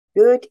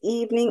Good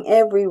evening,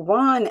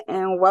 everyone,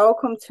 and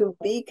welcome to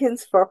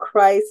Beacons for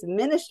Christ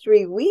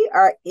Ministry. We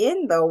are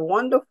in the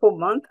wonderful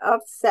month of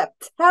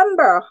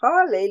September.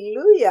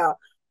 Hallelujah.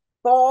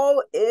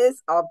 Fall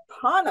is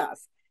upon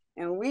us,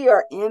 and we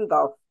are in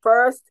the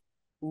first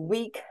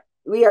week.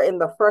 We are in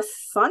the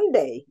first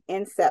Sunday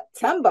in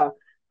September.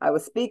 I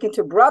was speaking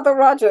to Brother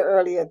Roger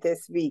earlier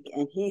this week,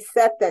 and he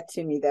said that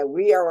to me that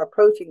we are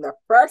approaching the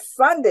first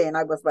Sunday. And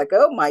I was like,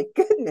 oh my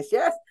goodness,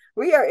 yes,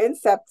 we are in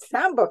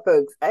September,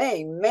 folks.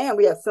 Amen.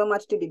 We have so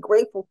much to be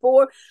grateful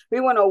for.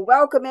 We want to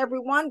welcome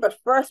everyone, but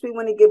first we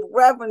want to give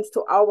reverence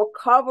to our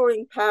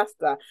covering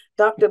pastor,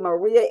 Dr.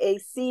 Maria A.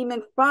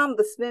 Seaman from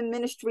the Swim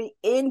Ministry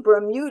in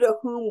Bermuda,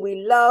 whom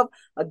we love,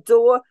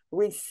 adore,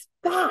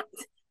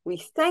 respect. We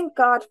thank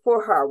God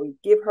for her. We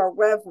give her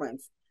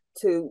reverence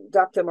to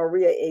Dr.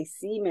 Maria A.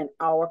 Seaman,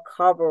 our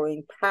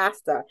covering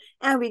pastor.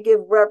 And we give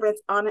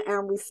reverence, honor,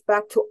 and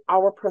respect to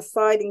our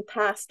presiding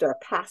pastor,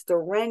 Pastor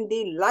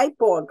Randy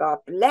Lightbourne. God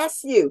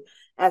bless you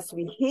as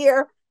we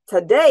hear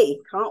today.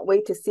 Can't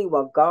wait to see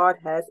what God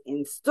has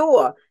in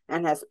store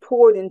and has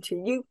poured into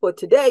you for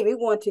today. We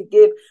want to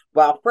give,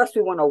 first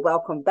we want to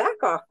welcome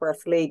back our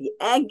First Lady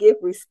and give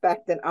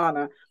respect and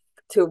honor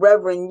to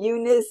Reverend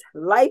Eunice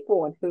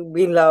Lightbourne, whom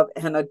we love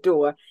and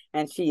adore.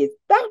 And she is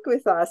back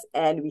with us,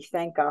 and we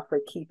thank God for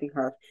keeping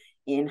her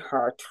in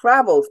her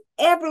travels.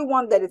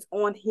 Everyone that is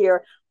on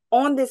here,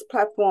 on this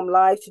platform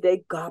live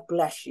today, God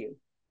bless you.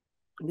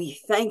 We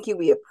thank you.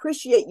 We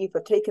appreciate you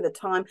for taking the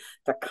time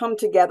to come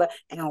together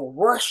and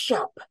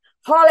worship.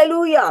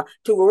 Hallelujah.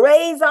 To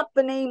raise up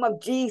the name of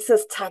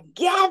Jesus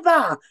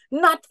together,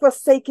 not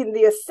forsaking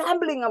the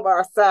assembling of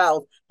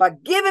ourselves,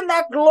 but giving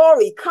that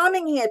glory,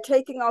 coming here,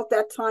 taking out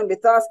that time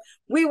with us.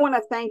 We want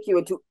to thank you.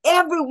 And to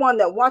everyone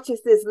that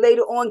watches this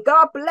later on,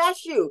 God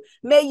bless you.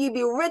 May you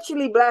be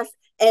richly blessed,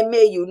 and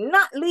may you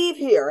not leave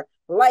here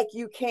like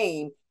you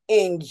came,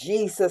 in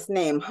Jesus'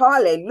 name.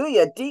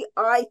 Hallelujah.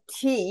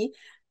 DIT.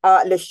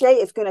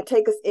 Lachey is going to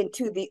take us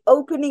into the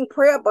opening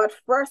prayer, but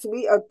first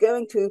we are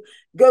going to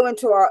go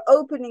into our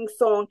opening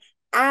song,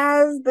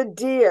 As the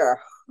Deer.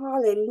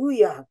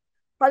 Hallelujah.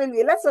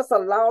 Hallelujah. Let's just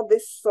allow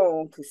this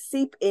song to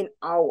seep in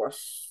our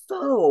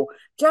soul.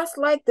 Just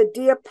like the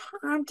deer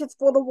panted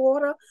for the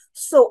water,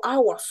 so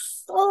our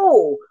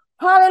soul.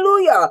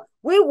 Hallelujah.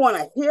 We want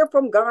to hear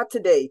from God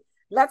today.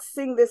 Let's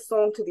sing this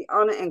song to the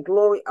honor and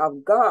glory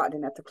of God.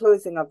 And at the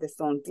closing of this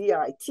song,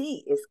 DIT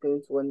is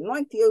going to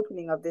anoint the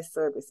opening of this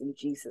service in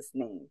Jesus'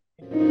 name.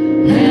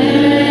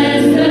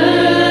 As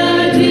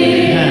the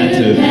deer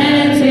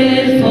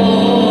panted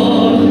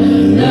for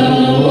the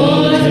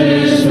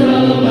waters,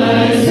 so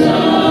my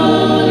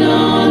soul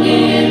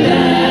longing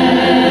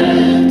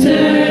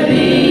after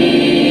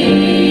thee.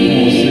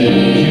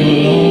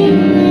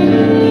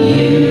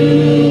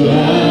 You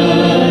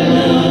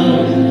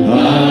alone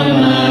are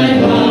my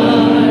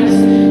heart's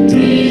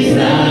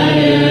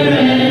desire,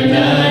 and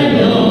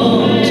I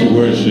long to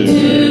worship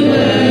thee.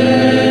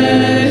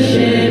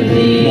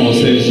 Paul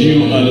says,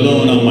 you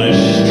alone are my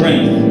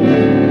strength.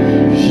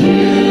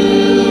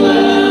 You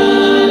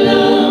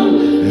alone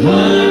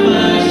are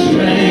my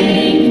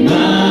strength,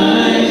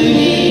 my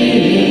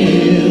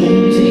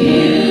shield. To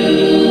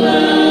you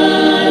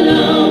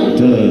alone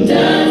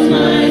does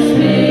my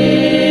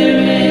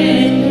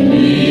spirit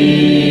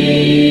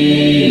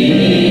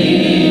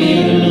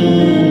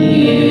lead.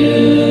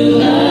 You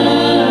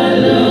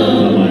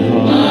alone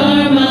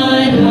are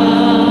my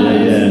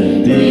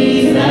heart's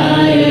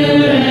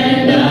desire,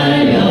 and I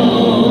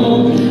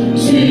long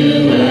to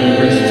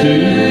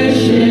worship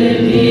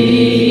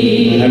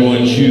thee. I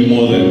want you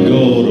more than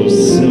gold or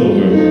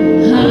silver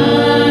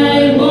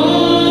I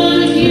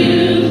want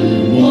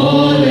you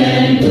more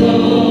than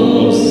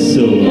gold or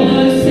silver.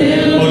 or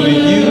silver. Only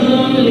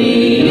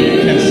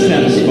you can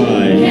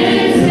satisfy.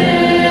 can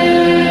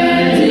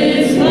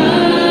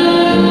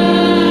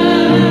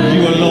satisfy.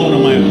 You alone are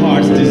my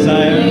heart's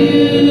desire.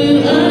 You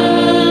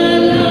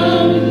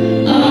alone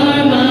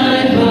are my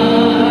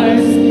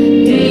heart's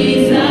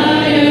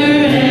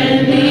desire,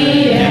 and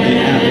the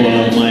apple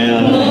of my eye.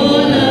 apple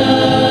of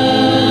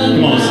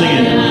Come on, sing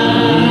it.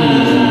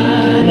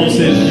 Come on,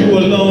 says, you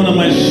alone are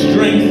my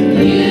strength.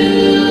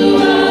 You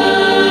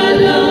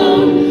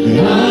alone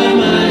are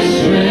my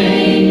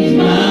strength,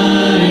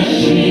 my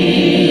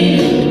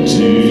shield.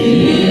 To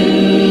you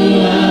You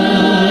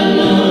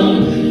alone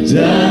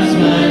does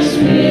my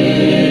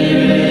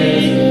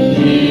spirit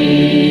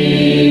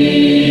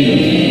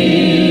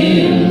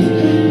yield.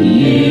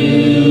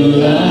 You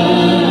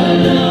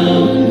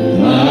alone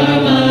are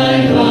my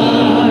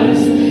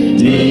heart's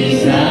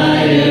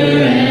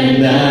desire,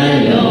 and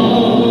I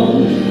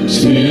long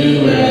to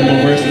Come on,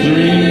 verse 3.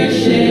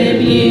 worship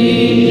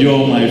you.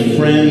 You're my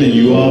friend and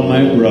you are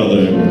my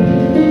brother.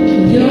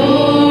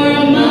 You're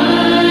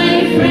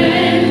my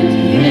friend,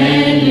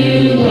 and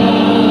you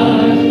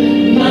are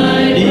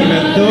my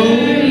Even though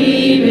brother,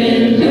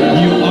 even though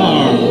you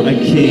are a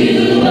king.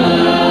 you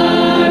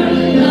are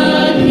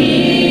a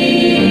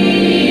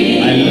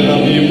king. I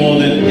love you more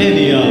than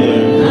any other.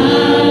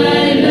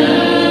 I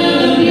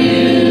love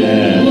you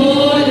Yeah.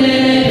 more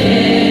than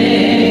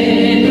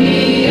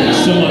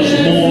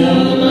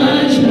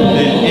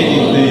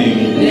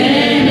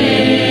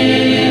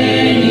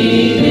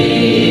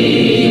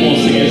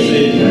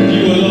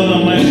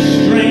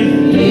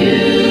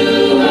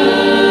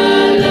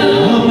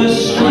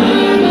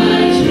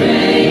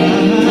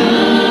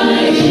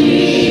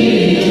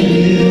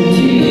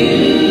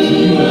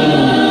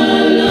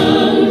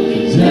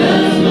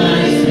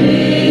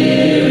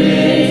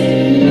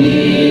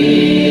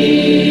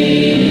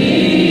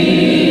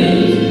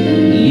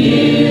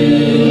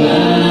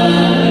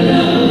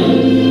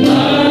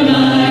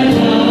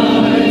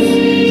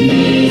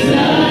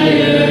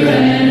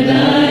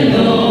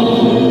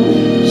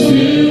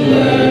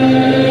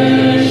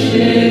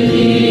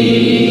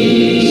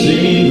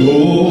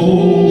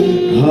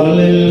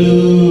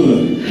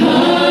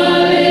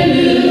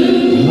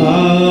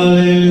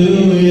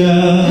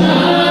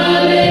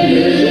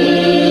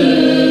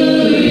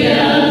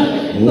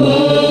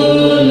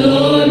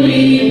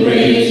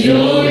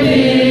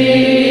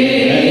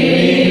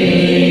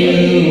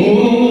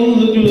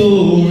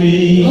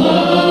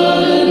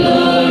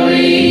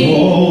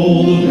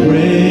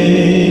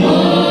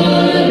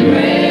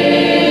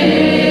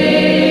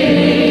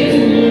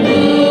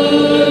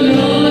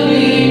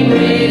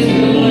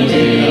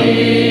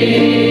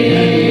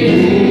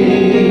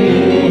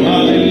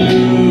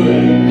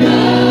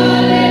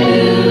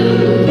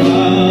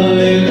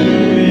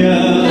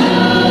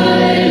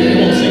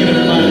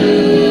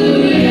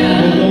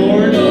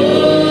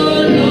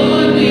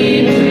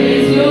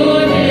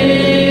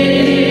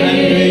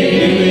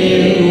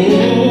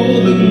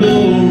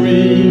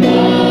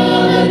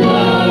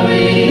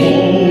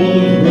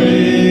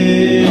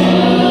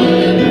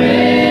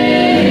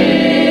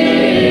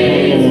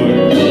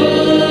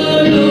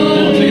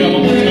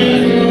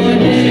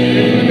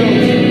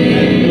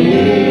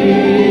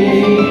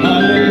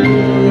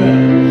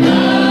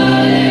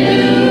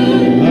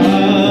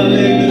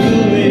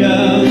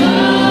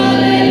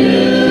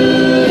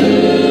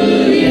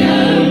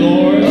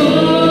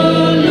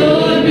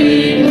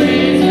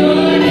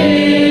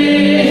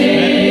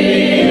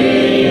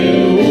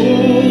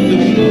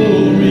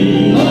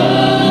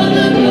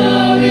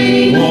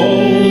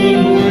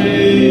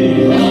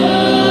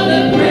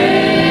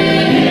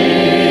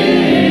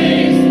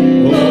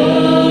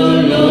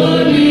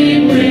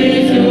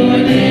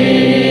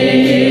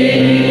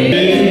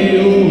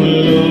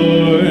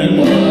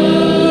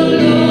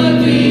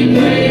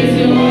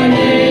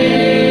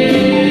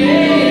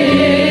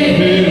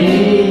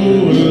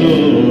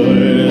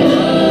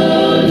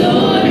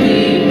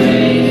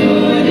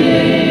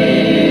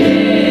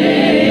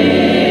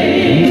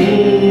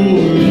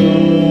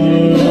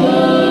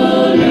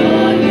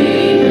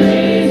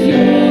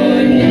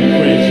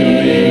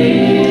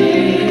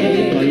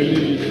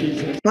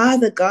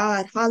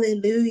God.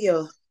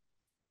 Hallelujah.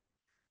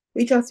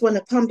 We just want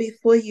to come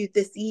before you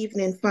this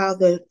evening,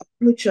 Father,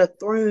 approach your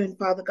throne,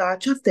 Father God,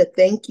 just to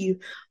thank you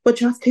for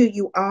just who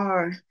you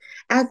are.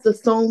 As the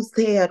song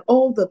said,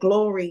 all the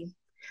glory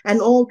and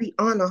all the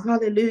honor,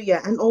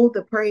 hallelujah, and all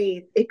the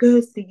praise, it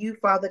goes to you,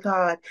 Father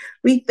God.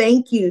 We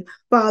thank you,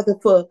 Father,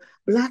 for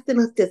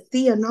blessing us to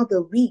see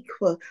another week,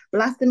 for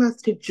blessing us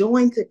to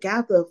join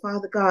together,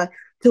 Father God,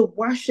 to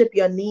worship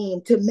your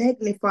name, to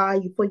magnify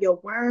you, for you're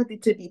worthy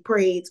to be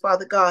praised,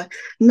 Father God,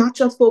 not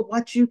just for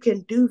what you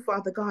can do,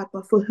 Father God,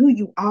 but for who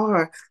you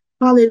are.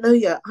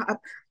 Hallelujah.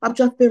 I've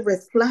just been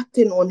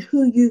reflecting on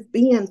who you've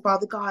been,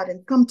 Father God.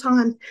 And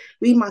sometimes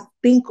we must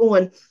think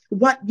on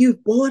what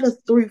you've brought us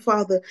through,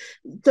 Father,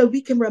 so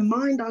we can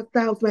remind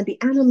ourselves when the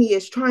enemy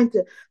is trying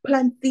to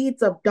plant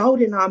seeds of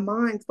doubt in our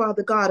minds,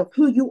 Father God, of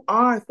who you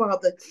are,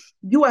 Father.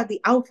 You are the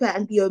Alpha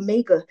and the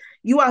Omega.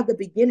 You are the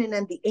beginning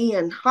and the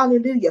end.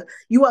 Hallelujah.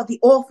 You are the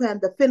author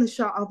and the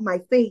finisher of my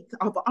faith,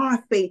 of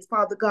our faith,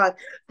 Father God.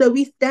 So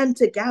we stand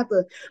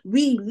together.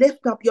 We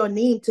lift up your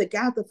name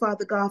together,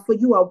 Father God, for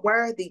you are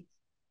worthy.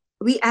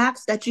 We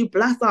ask that you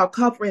bless our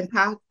covering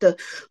pastor,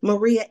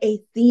 Maria A.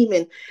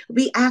 Seaman.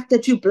 We ask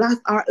that you bless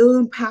our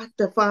own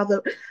pastor,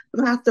 Father,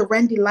 Pastor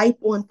Randy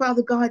Lightborn.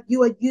 Father God,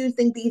 you are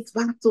using these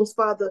vessels,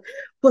 Father,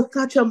 for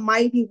such a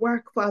mighty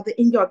work, Father,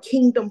 in your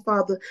kingdom,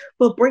 Father,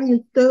 for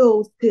bringing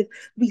souls to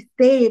be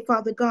saved,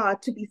 Father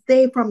God, to be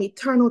saved from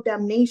eternal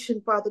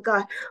damnation, Father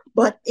God.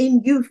 But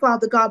in you,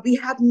 Father God, we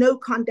have no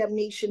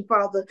condemnation,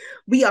 Father.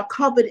 We are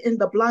covered in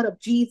the blood of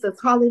Jesus.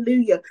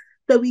 Hallelujah.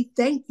 So we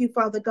thank you,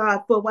 Father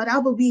God, for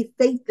whatever we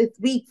face this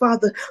week,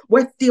 Father,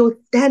 we're still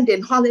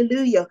standing.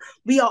 Hallelujah.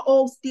 We are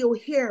all still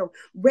here,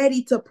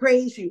 ready to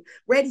praise you,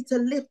 ready to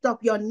lift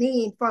up your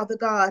name, Father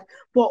God,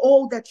 for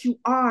all that you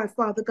are,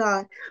 Father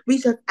God. We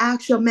just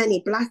ask your many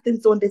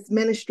blessings on this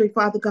ministry,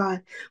 Father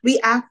God. We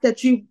ask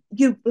that you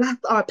bless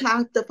our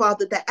pastor,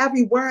 Father, that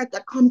every word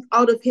that comes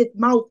out of his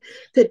mouth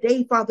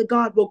today, Father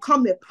God, will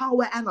come with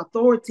power and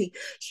authority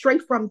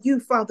straight from you,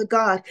 Father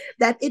God,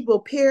 that it will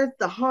pierce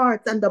the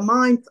hearts and the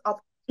minds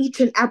of each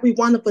and every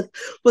one of us,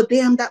 for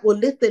them that will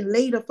listen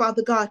later,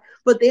 Father God,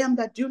 for them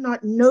that do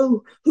not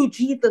know who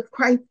Jesus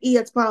Christ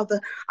is,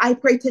 Father. I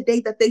pray today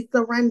that they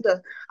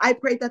surrender. I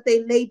pray that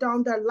they lay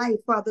down their life,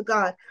 Father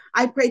God.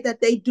 I pray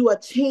that they do a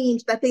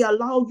change, that they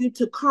allow you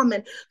to come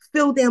and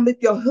fill them with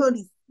your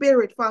Holy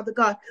Spirit, Father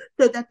God,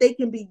 so that they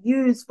can be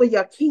used for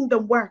your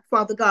kingdom work,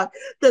 Father God,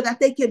 so that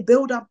they can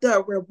build up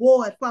their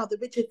reward, Father,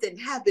 which is in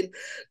heaven.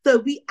 So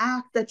we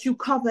ask that you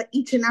cover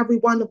each and every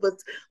one of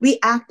us. We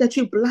ask that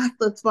you bless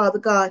us, Father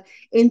God,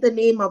 in the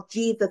name of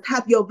Jesus.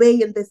 Have your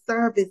way in this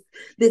service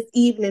this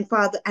evening,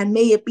 Father, and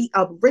may it be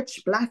a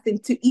rich blessing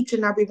to each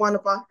and every one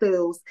of our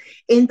souls.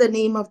 In the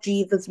name of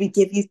Jesus, we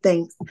give you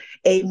thanks.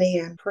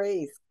 Amen.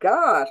 Praise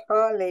God.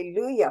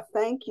 Hallelujah.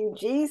 Thank you,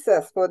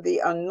 Jesus, for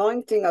the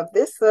anointing of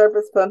this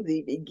service from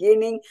the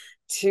beginning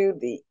to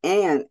the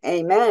end.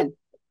 Amen.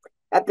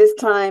 At this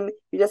time,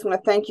 we just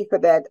want to thank you for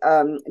that,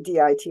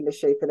 D.I.T.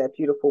 Lachey, for that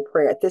beautiful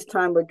prayer. At this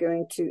time, we're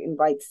going to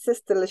invite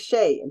Sister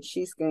Lachey, and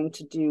she's going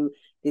to do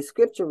the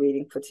scripture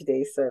reading for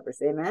today's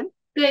service. Amen.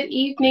 Good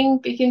evening,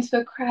 Beacons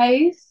for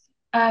Christ.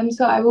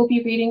 So I will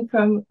be reading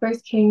from 1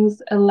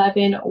 Kings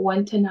 11,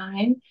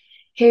 1-9.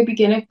 Here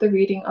beginneth the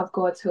reading of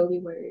God's holy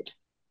word.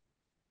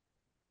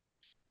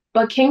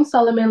 But King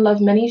Solomon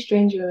loved many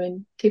strange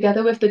women,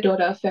 together with the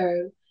daughter of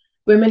Pharaoh,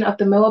 women of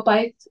the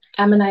Moabites,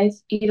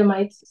 Ammonites,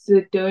 Edomites,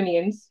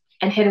 Zidonians,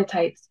 and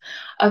Hittites,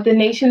 of the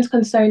nations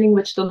concerning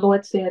which the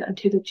Lord said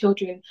unto the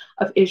children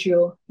of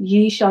Israel,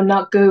 Ye shall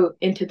not go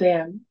into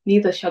them,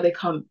 neither shall they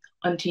come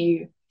unto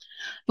you.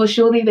 For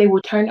surely they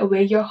will turn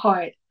away your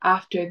heart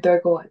after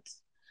their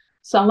gods.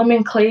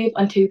 Solomon clave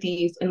unto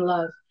these in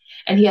love,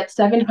 and he had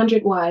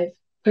 700 wives,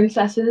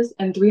 princesses,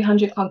 and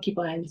 300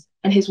 concubines,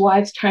 and his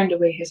wives turned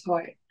away his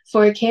heart.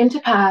 For it came to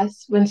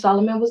pass, when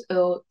Solomon was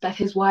ill, that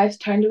his wives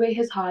turned away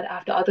his heart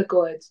after other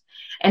gods,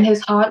 and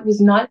his heart was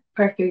not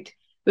perfect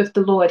with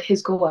the Lord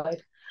his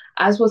God,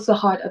 as was the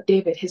heart of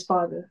David his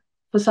father.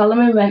 For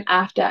Solomon went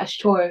after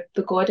Ashtoreth,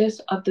 the goddess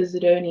of the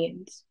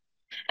Zidonians,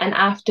 and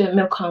after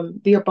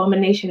Milcom, the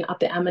abomination of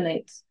the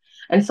Ammonites.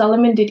 And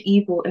Solomon did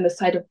evil in the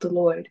sight of the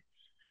Lord,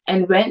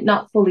 and went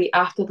not fully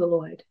after the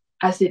Lord,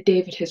 as did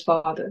David his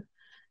father.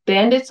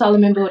 Then did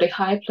Solomon build a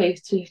high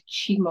place to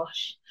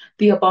Chemosh,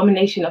 the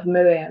abomination of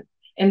Moab,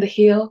 in the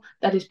hill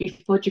that is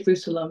before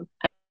Jerusalem,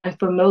 and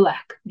for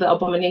Molech, the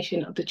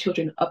abomination of the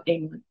children of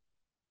Ammon.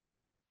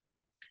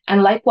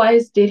 And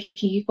likewise did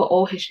he for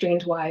all his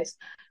strange wives,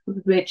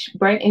 which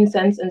burnt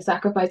incense and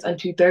sacrificed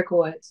unto their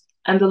gods.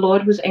 And the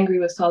Lord was angry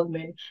with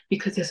Solomon,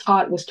 because his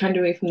heart was turned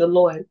away from the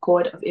Lord,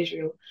 God of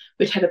Israel,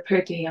 which had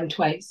appeared to him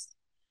twice.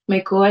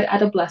 May God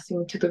add a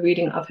blessing to the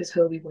reading of his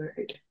holy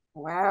word.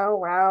 Wow,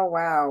 wow,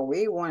 wow.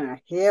 We want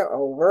to hear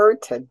a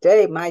word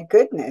today. My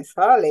goodness.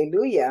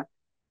 Hallelujah.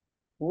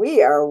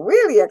 We are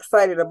really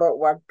excited about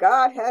what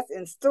God has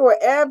in store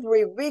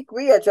every week.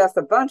 We are just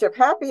a bunch of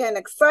happy and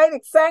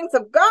excited saints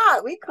of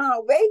God. We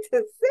can't wait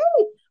to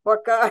see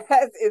what God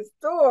has in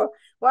store.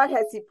 What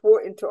has He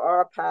poured into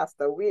our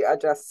pastor? We are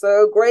just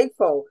so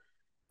grateful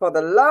for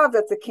the love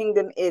that the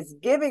kingdom is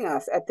giving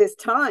us at this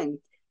time.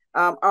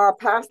 Our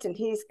pastor, and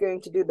he's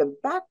going to do the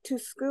back to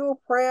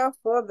school prayer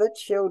for the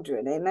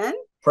children. Amen.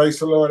 Praise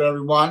the Lord,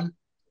 everyone.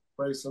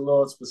 Praise the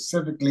Lord,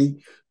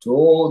 specifically to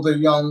all the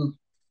young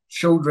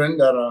children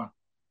that are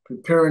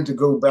preparing to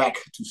go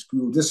back to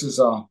school. This is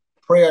a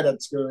prayer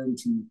that's going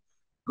to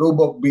go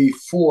up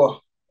before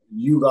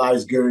you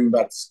guys going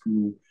back to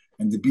school,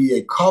 and to be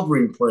a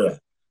covering prayer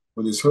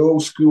for this whole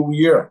school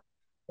year,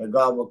 that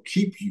God will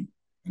keep you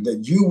and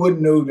that you would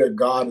know that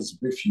God is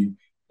with you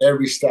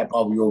every step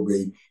of your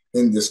way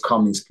in this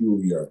coming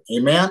school year.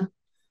 Amen.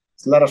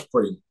 So let us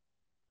pray.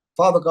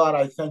 Father God,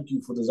 I thank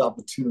you for this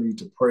opportunity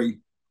to pray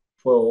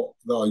for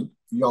the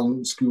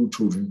young school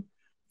children.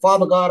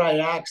 Father God, I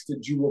ask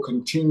that you will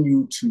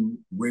continue to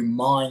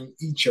remind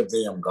each of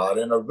them, God,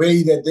 in a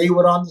way that they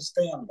would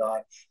understand,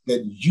 God,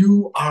 that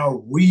you are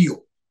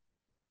real.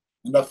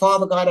 And that,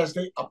 Father God, as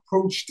they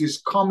approach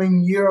this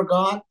coming year,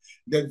 God,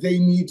 that they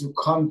need to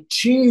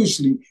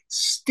continuously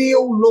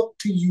still look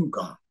to you,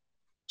 God.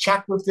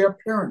 Check with their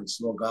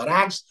parents, Lord God.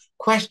 Ask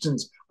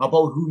questions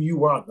about who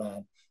you are,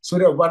 God, so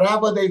that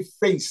whatever they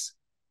face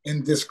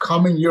in this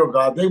coming year,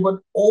 God, they would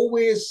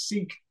always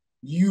seek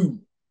you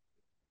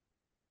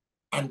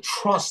and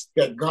trust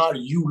that, God,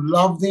 you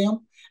love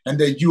them and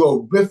that you are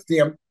with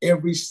them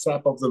every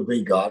step of the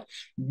way, God.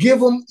 Give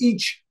them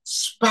each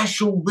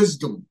special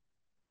wisdom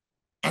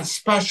and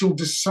special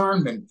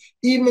discernment,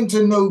 even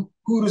to know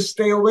who to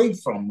stay away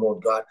from,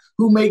 Lord God,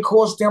 who may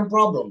cause them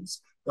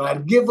problems.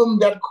 God, give them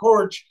that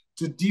courage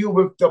to deal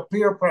with the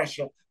peer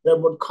pressure that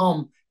would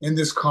come in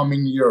this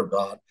coming year,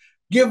 God.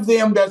 Give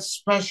them that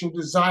special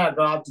desire,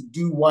 God, to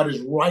do what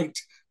is right,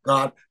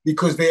 God,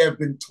 because they have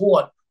been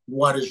taught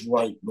what is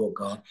right, Lord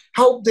God.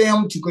 Help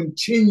them to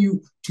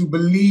continue to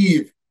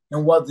believe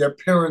in what their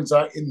parents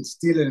are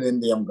instilling in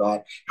them,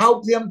 God.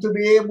 Help them to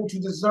be able to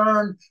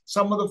discern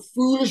some of the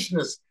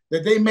foolishness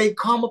that they may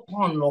come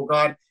upon, Lord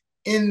God,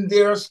 in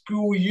their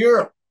school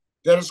year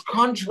that is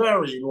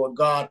contrary, Lord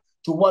God,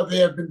 to what they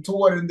have been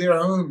taught in their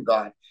home,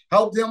 God.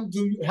 Help them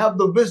to have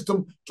the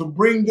wisdom to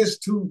bring this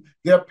to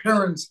their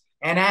parents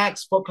and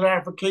ask for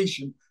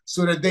clarification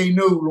so that they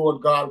know,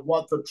 Lord God,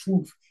 what the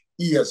truth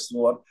is,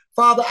 Lord.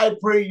 Father, I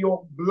pray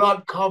your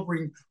blood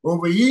covering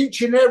over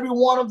each and every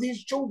one of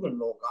these children,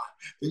 Lord God,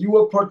 that you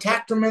will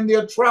protect them in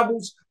their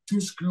travels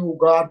to school,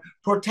 God.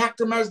 Protect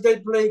them as they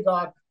play,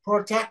 God.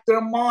 Protect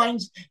their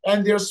minds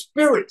and their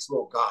spirits,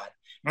 Lord God,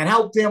 and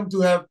help them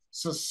to have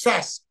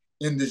success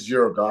in this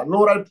year, God.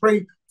 Lord, I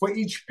pray for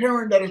each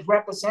parent that is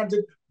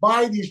represented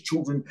by these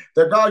children,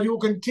 that, God, you will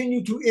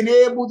continue to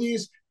enable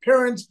these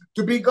parents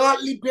to be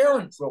godly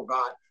parents, Lord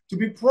God, to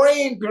be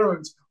praying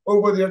parents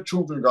over their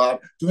children, God,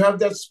 to have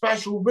that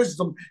special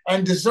wisdom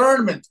and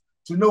discernment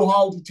to know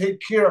how to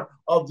take care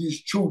of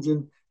these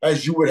children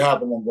as you would have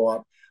them,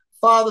 God.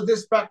 Father,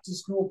 this back to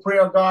school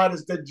prayer, God,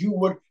 is that you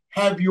would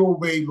have your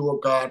way,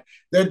 Lord God,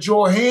 that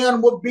your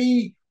hand would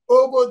be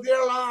over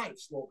their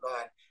lives, Lord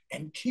God,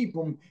 and keep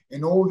them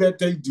in all that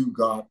they do,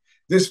 God.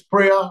 This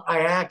prayer,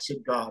 I ask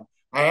it, God.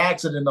 I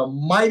ask it in the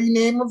mighty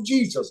name of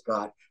Jesus,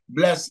 God.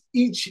 Bless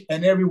each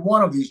and every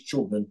one of these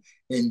children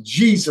in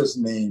Jesus'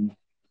 name.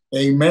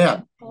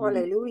 Amen.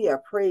 Hallelujah.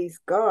 Praise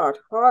God.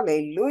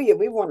 Hallelujah.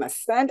 We want to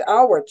send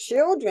our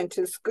children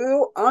to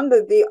school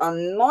under the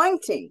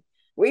anointing.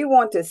 We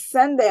want to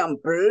send them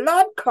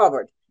blood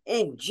covered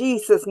in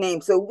Jesus'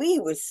 name. So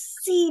we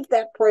receive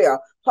that prayer.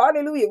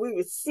 Hallelujah. We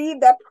receive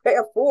that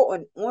prayer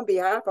on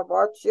behalf of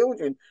our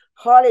children.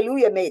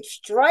 Hallelujah. May it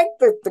strike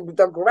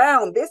the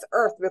ground, this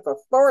earth, with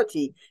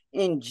authority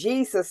in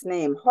Jesus'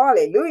 name.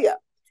 Hallelujah.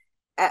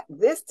 At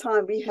this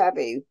time, we have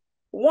a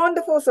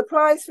wonderful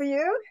surprise for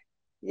you.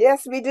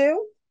 Yes, we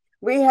do.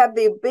 We have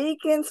the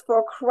Beacons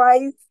for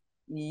Christ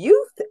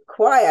Youth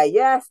Choir.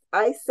 Yes,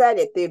 I said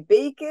it. The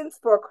Beacons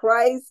for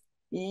Christ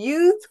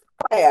Youth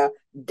Choir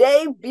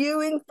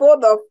debuting for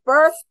the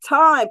first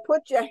time.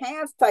 Put your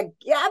hands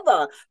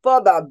together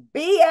for the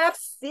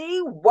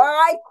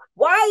BFCY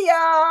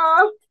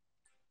Choir.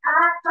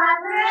 Our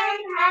Father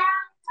in heaven,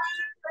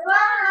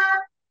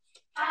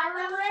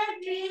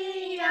 hallowed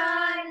be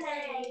your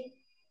name.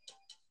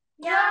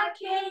 Your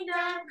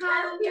kingdom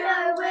come,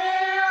 your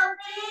will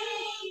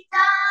be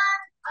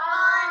done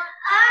on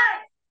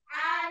earth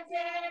as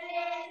it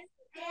is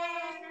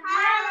in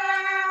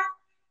heaven.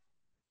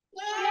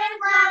 His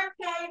love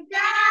came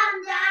down,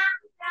 down,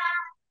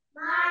 down.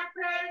 My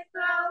praise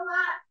go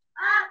up,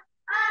 up,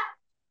 up.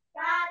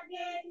 God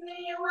gives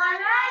me what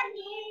I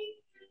need.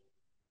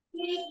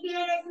 He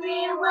gives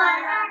me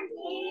what I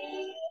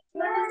need.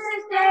 To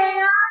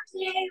stay on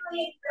till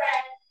we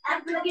pray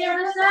and forgive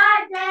us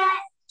our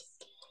debts,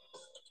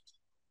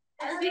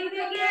 as we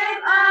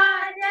forgive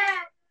our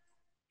debts.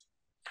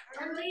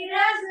 And lead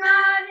us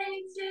not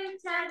into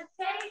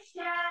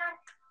temptation,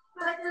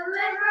 but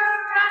deliver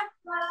us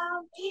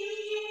from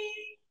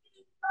evil.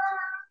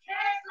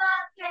 His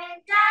love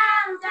came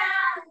down,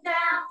 down,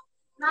 down.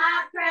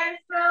 My prayers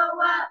go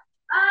up,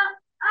 up,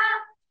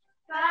 up.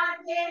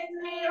 God gives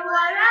me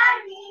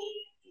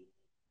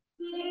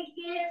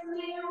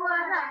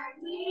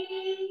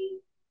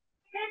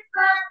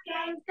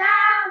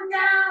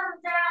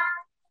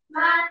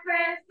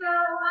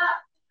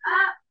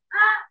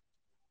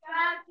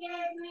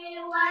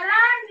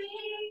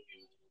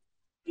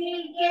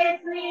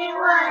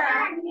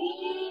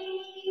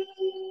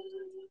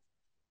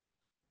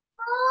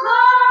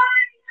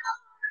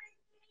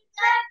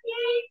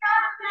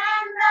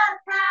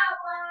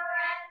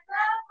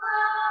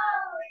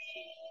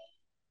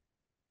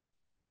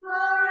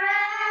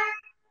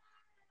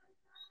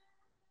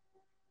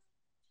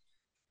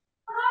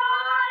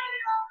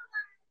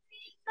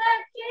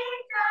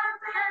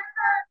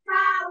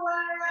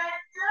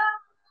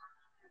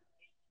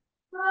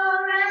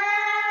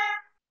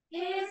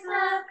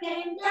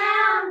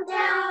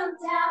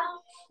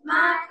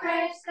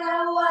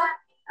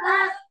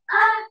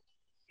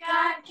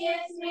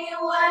gives me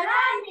what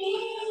I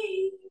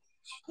need.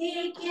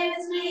 He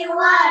gives me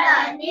what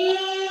I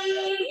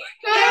need.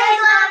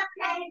 Came up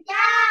and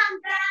down,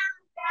 down,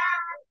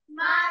 down.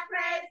 My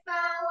praise go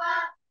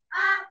up,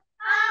 up,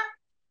 up.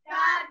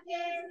 God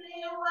gives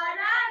me what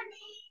I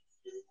need.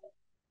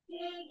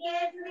 He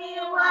gives me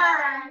what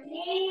I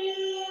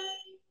need.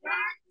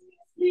 God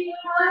gives me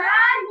what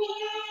I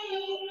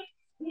need.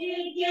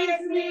 He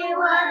gives me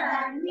what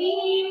I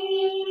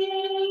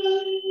need.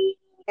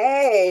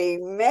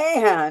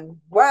 Amen.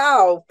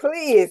 Wow.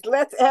 Please,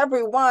 let's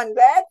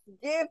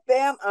give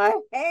them a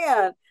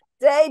hand.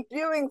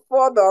 Debuting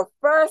for the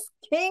first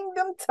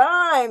Kingdom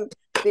Time,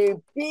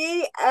 the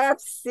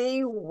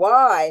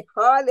BFCY.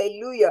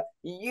 Hallelujah.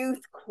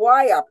 Youth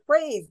Choir.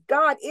 Praise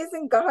God.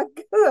 Isn't God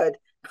good?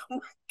 Oh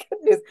my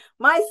goodness.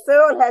 My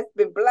soul has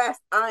been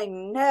blessed. I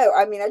know.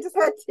 I mean, I just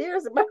had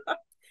tears about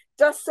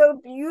just so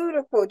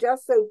beautiful to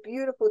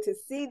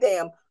see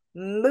them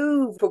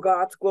move for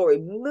God's glory,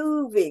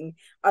 moving,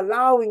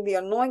 allowing the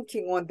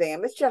anointing on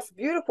them. It's just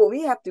beautiful.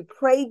 We have to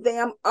pray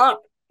them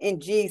up in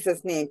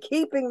Jesus' name,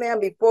 keeping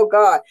them before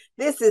God.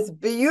 This is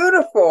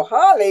beautiful.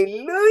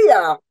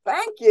 Hallelujah.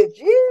 Thank you,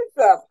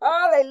 Jesus.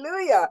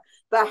 Hallelujah.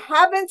 The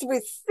heavens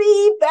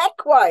received that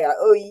choir.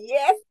 Oh,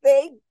 yes,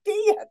 they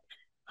did.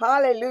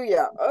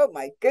 Hallelujah. Oh,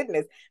 my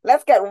goodness.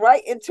 Let's get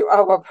right into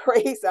our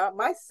praise.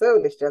 My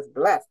soul is just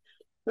blessed.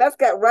 Let's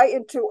get right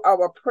into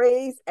our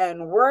praise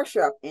and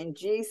worship in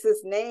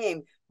Jesus'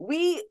 name.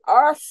 We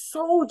are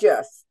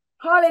soldiers.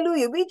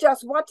 Hallelujah. We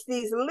just watch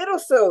these little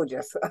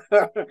soldiers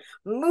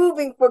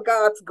moving for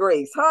God's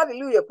grace.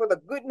 Hallelujah. For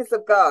the goodness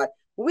of God.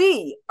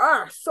 We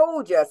are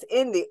soldiers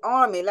in the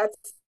army.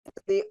 Let's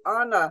the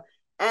honor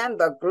and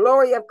the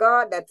glory of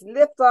God. Let's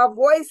lift our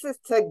voices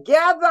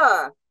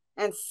together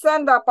and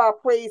send up our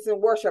praise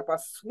and worship, a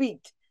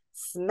sweet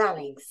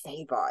smelling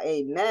savor.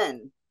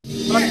 Amen.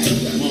 Come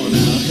on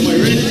now. Come on,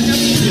 ready?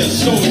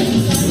 Yes,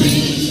 soldiers. We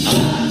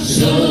are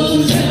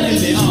soldiers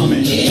in the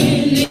army.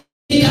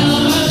 We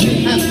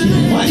have to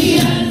fight. We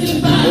have to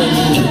fight.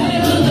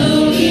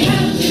 Although we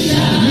have to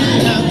die.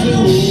 We have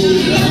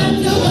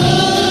to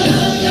hold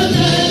up the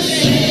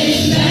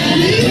bloodstained banner.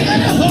 We got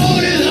to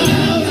hold it up.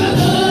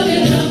 Hold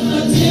it up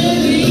until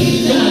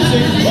we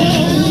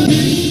die.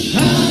 We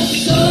are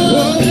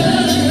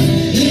soldiers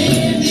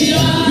in the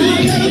army.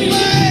 We got to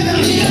fight.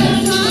 We got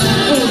to fight.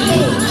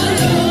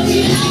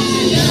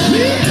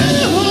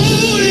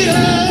 Hold it up.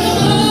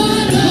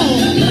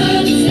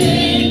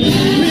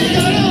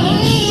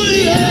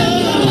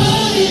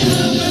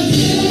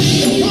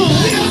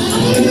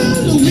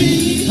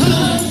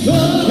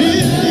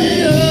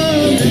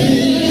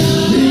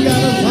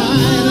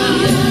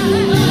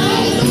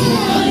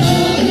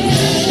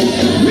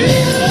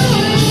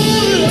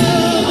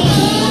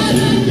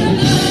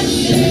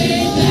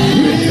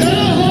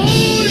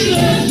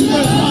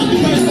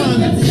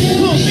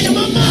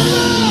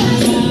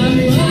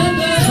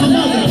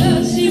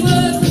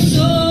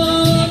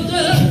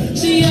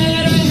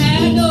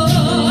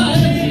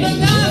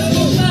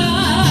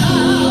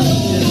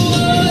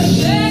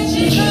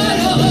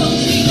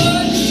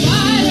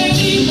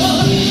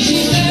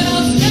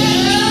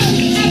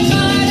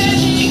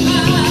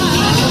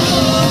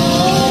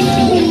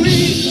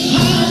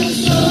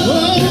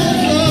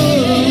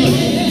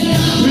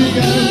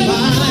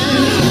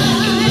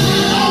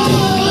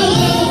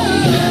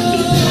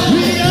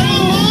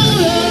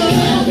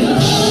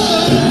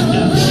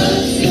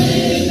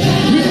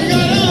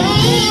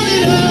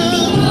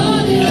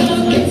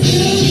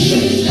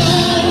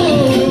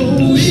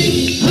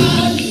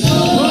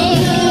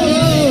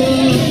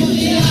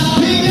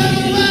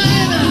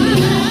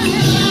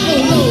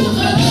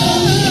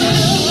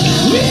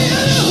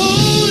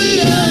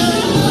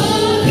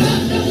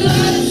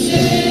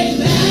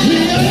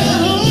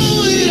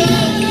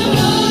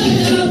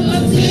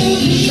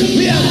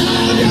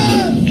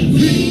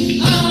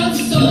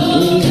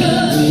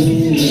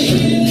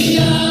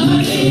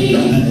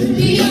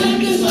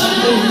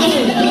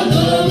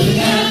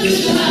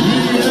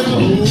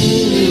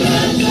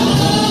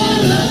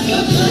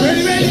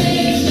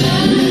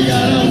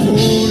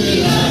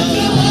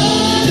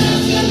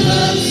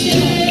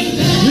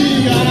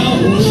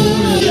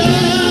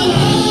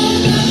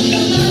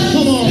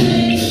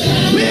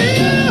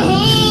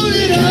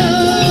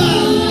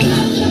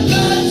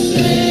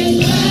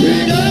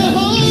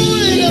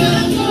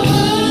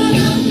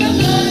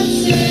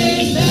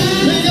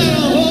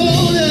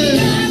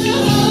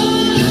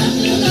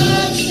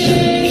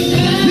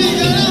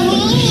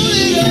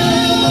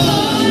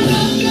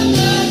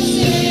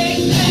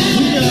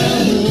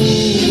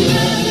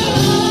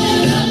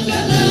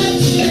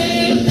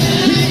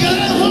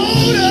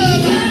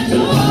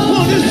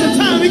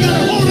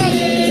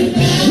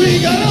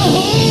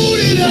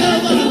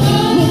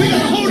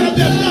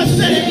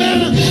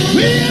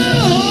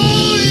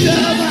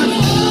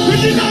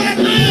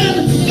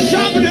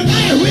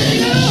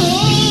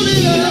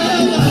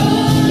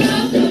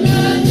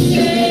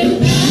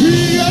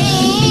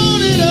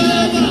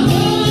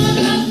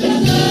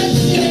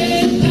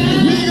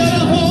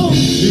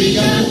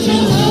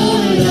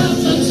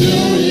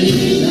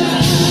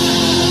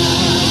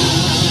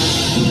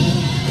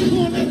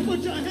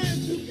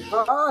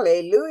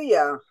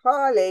 Hallelujah.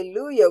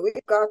 Hallelujah.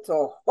 We've got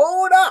to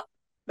hold up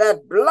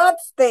that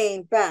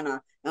bloodstained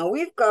banner, and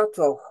we've got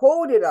to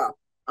hold it up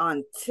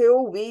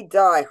until we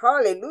die.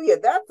 Hallelujah.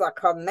 That's a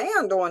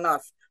command on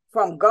us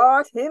from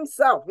God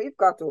himself. We've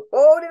got to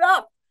hold it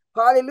up.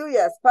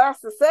 Hallelujah. As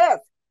Pastor says,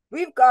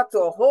 we've got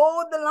to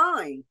hold the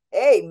line.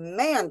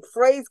 Amen.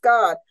 Praise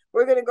God.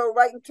 We're going to go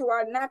right into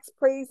our next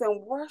praise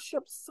and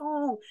worship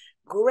song.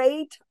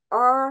 Great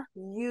are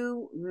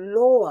you,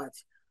 Lord.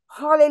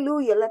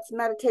 Hallelujah. Let's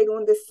meditate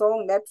on this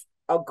song. Let's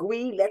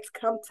agree. Let's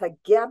come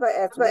together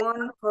as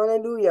one.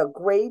 Hallelujah.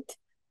 Great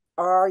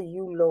are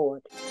you,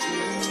 Lord.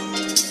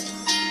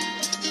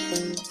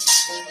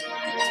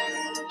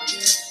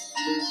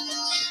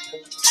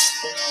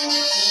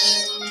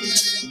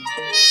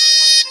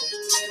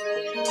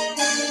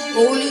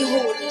 Holy,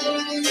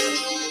 holy.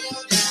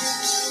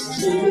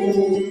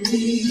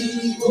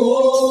 Holy,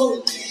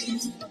 holy,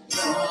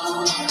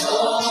 God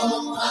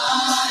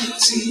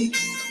Almighty.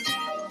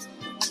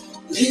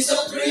 It's a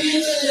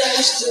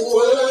privilege to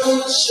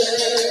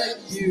worship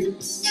you,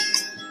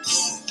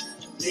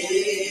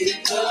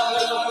 Maker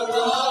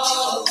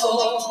of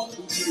all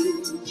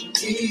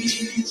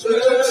universe.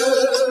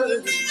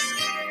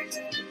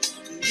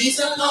 It's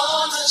an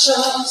honor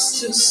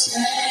just to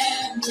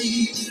stand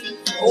here.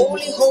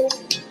 Holy,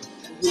 holy,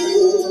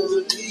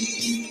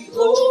 holy,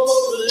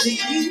 holy,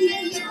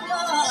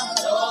 God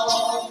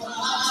Almighty.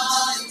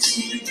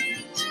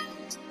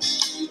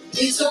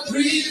 It's a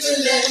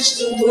privilege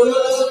to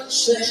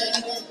worship.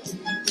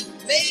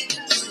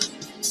 Maker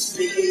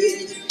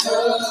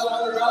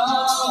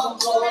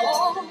of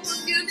all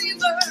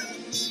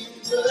universe.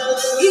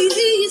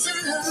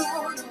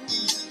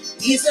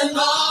 He's an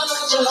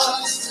honor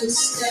just to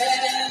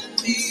stand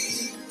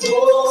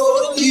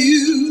before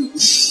you.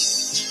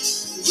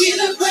 With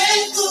a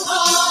grateful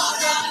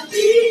heart, I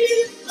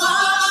lift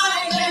my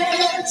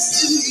hands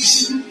to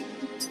you.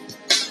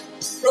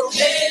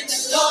 Proclaim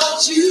that, Lord,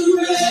 you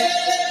reign.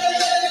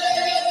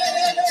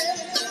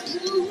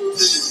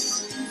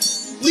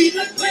 With a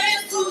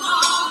grateful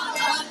heart,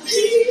 I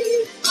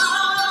lift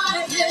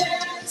my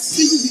hands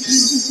to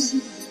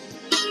you.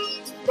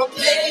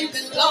 Proclaim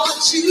that,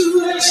 Lord, you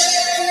reign.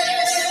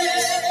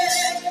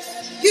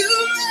 You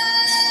reign.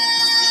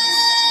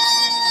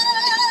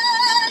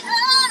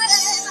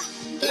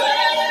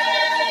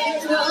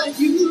 Great are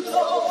you,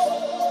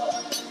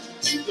 Lord.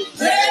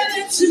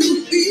 Ready to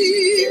be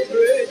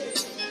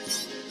praised.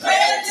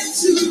 Ready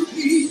to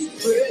be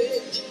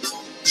praised.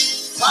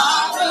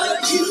 Father,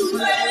 you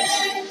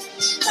reign.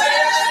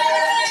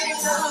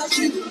 Great are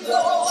you,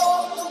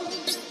 Lord.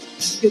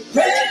 You're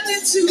ready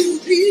to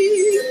be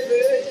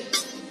praised.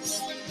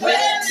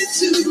 Ready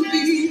to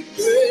be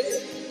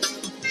praised.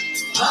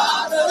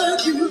 Father,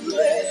 you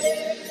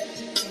reign.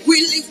 We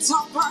lift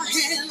up our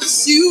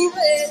hands, you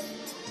reign.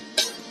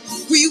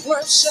 We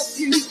worship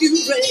you, you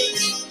reign.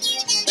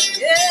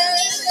 Yeah.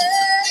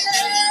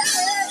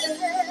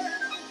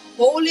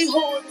 Holy,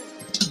 holy.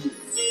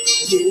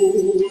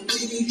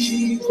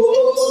 Holy,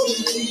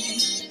 holy,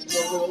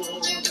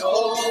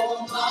 Lord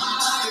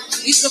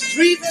Almighty. It's a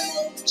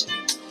privilege.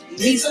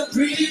 It's a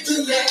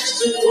privilege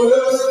to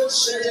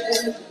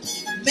worship.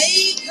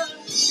 Maker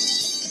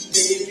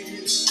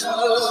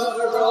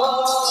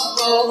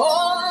of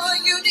all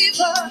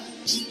universe.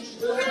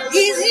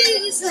 It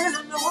is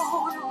an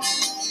honor.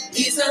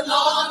 It's an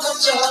honor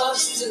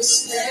just to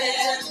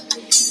stand.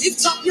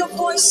 Lift up your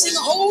voice, sing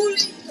holy.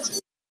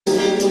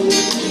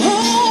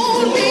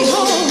 Holy,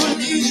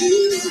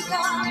 holy,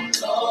 God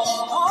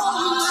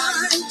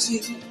Almighty.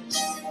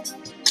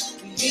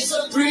 It's a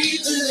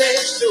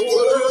privilege to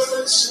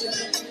worship.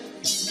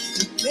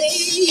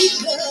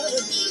 Maker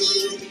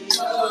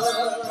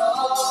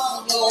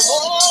of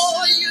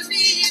all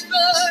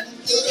universe.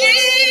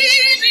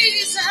 It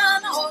is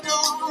an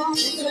honor.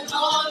 It's an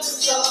honor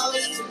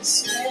just to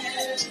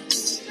stand.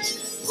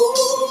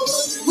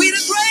 With a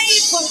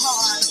grateful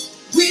heart.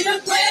 With a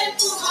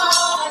grateful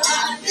heart, I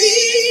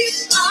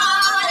lift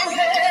my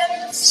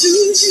hands to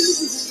you.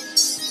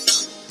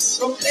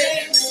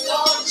 Proclaim the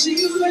Lord,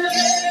 you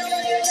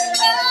reign.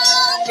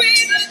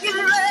 With a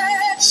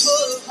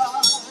grateful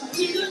heart.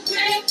 With a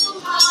grateful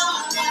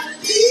heart, I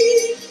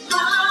lift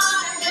my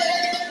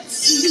hands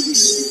to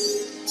you.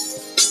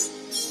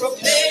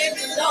 Proclaim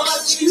the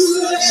Lord, you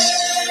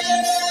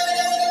reign.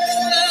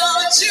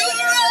 Lord, you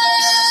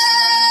reign.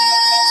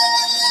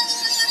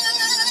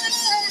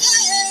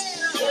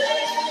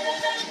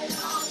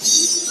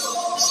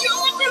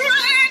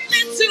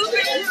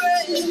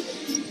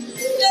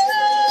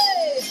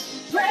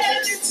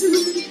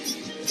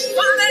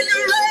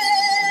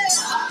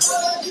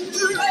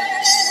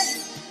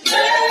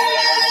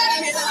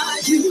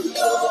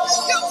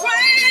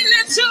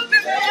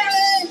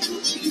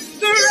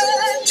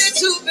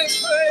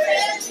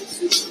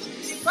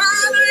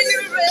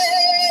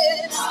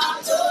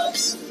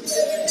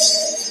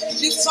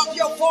 Lift up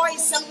your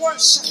voice and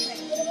worship Him.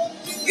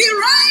 He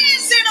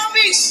reigns in our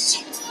midst.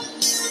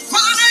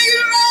 Father, you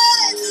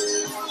reign.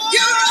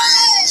 You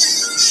reign.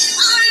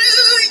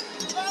 Hallelujah.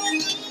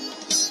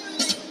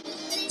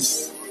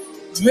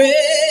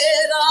 Great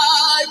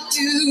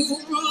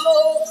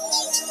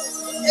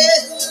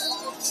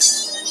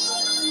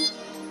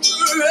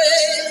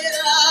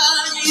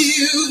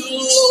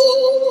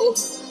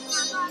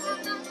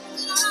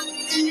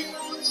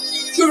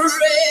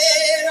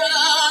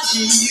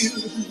you.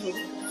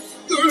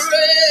 Great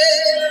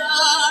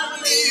are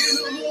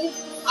you.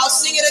 I'll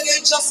sing it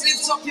again. Just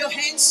lift up your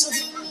hands.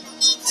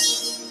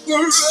 Great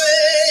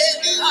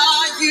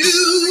are you,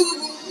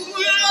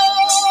 Lord.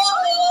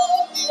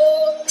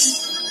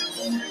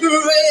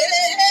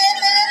 Great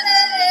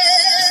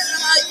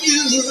are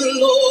you,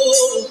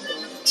 Lord.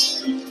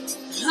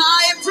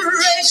 I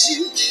praise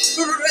you.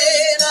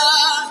 Great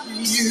are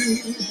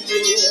you.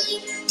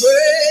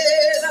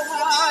 Great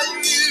are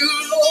you,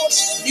 Lord.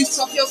 Lift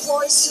up your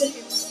voice, sing it.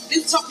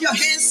 Lift up your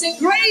hands, say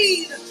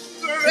great.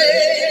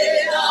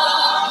 Great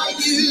are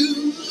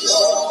you,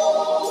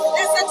 Lord.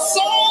 Let's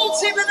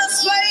exalt him in this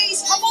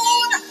place. Come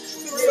on.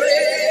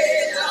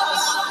 Great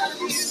are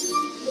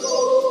you,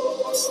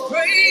 Lord.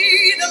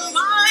 Great and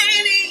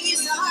mighty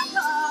is our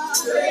God.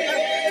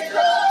 Great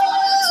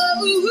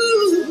are you,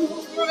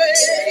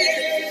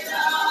 great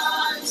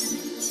are you.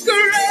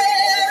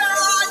 Great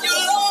are you,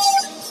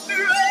 Lord.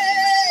 Great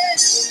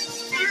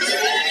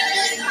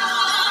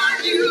are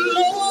you,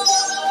 Lord.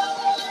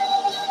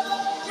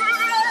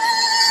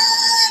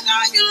 Great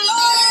are you,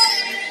 Lord.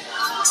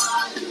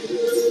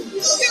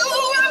 You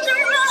are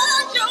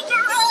great, you're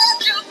great,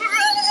 you're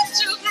great,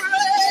 you're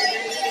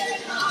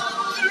great.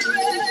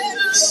 Great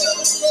are you,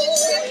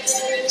 Lord.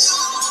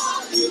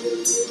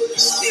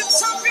 You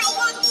talk your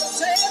one,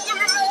 say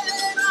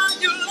great are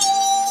you,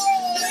 Lord.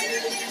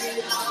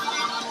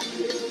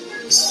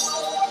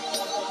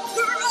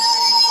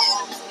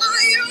 Great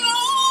are you,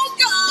 oh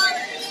God.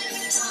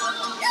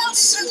 El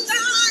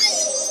Shaddai,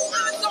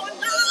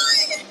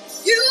 Adonai,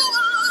 you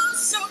are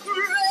so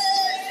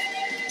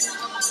great.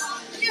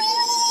 Yeah,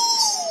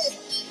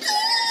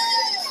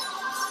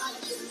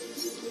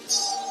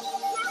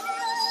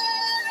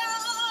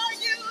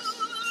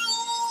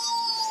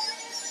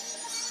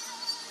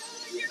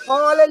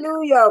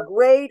 Hallelujah.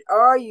 Great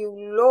are you,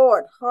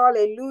 Lord.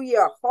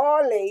 Hallelujah.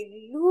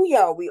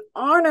 Hallelujah. We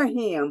honor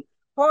him.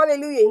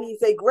 Hallelujah.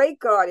 He's a great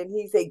God, and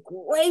he's a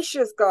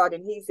gracious God,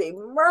 and he's a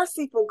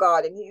merciful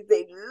God, and he's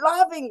a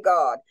loving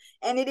God.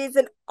 And it is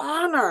an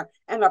honor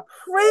and a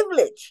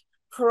privilege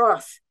for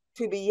us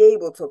to be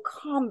able to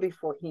come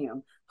before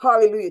him.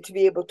 Hallelujah. To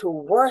be able to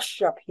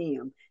worship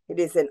him. It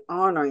is an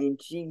honor in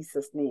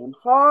Jesus' name.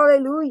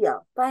 Hallelujah.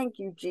 Thank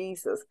you,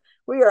 Jesus.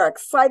 We are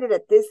excited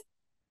at this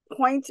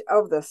point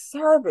of the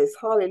service.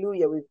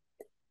 Hallelujah. We've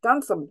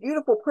done some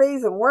beautiful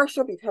praise and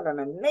worship. We've had an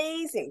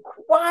amazing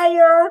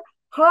choir.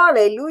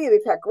 Hallelujah.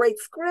 We've had great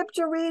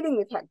scripture reading.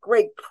 We've had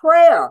great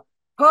prayer.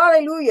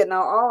 Hallelujah.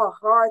 Now our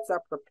hearts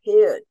are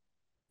prepared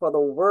for the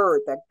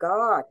word that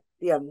God,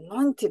 the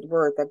anointed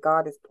word that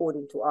God has poured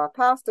into our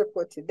pastor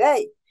for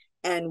today.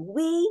 And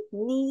we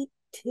need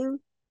to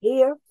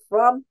hear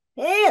from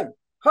him.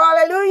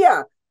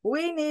 Hallelujah.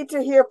 We need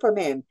to hear from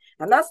him.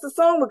 And that's the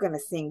song we're going to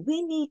sing.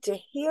 We need to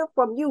hear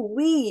from you.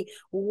 We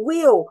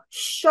will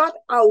shut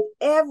out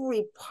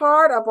every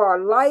part of our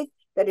life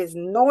that is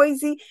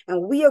noisy,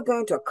 and we are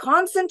going to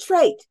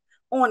concentrate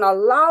on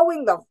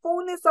allowing the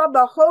fullness of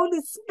the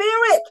Holy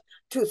Spirit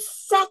to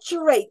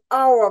saturate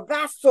our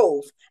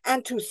vessels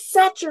and to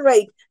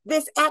saturate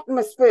this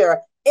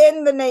atmosphere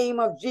in the name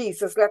of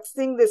Jesus. Let's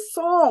sing this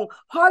song.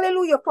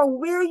 Hallelujah. From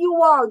where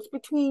you are, it's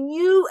between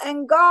you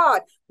and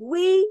God.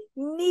 We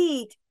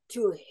need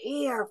to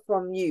hear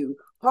from you.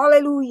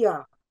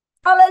 Hallelujah.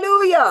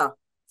 Hallelujah.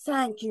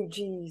 Thank you,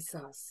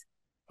 Jesus.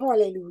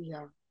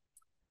 Hallelujah.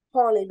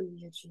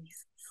 Hallelujah,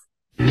 Jesus.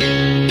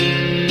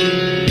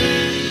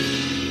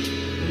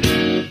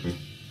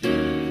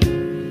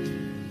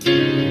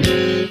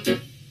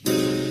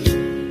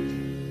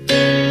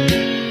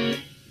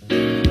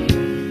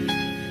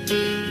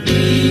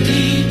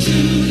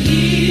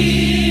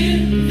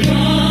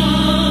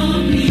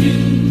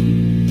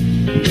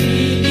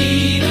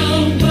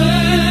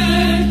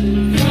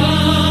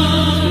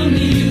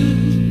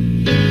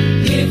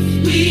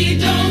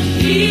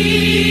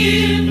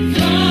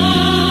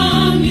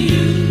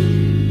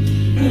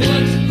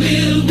 What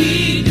will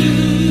we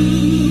do?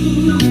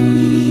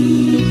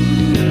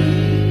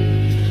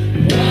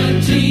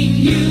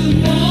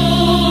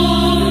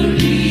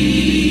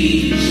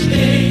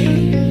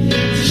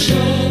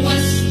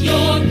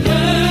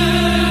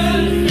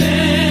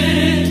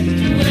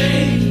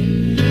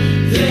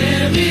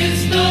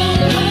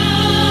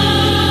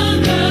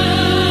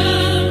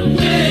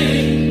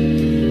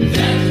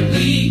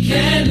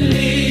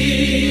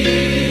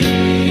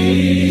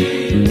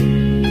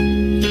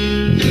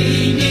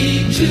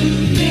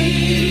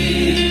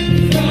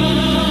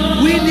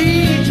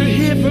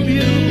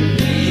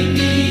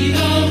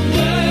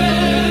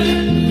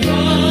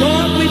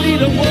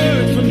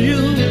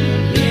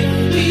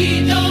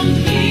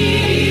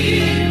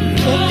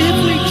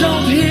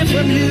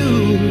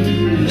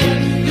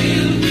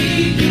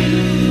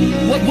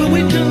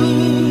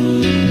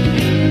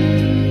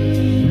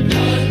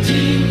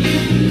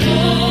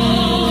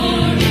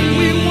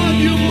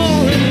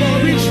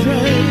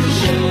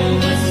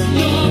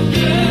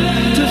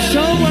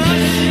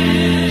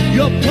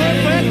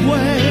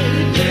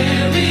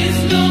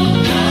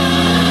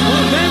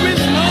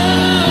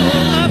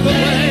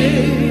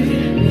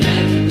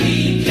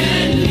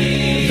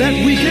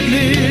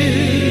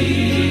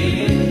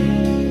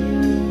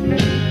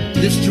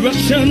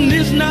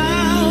 Salvation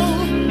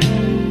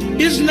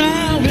is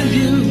now with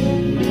you.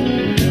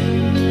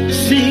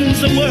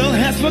 Seems the world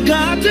has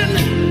forgotten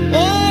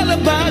all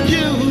about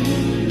you.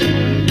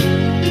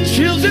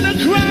 Children are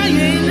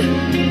crying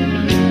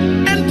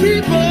and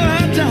people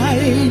are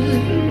dying.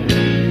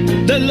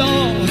 They're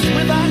lost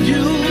without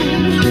you,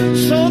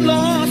 so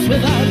lost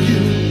without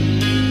you.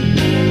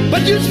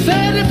 But you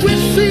said if we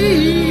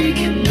seek,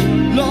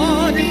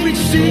 Lord, if we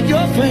seek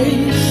your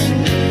face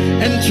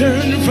and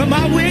turn from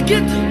our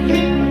wicked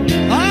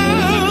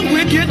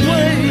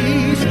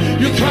ways,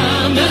 you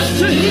promised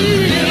to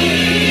heal,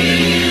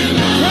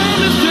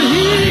 promised to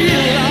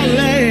heal our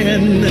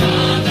land.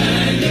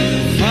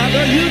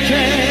 Father, you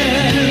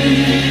can.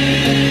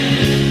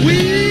 We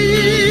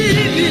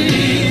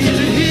need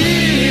to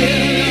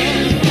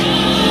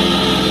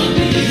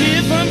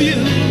hear from you.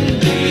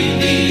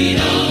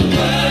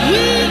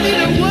 We need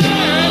a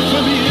word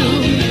from you.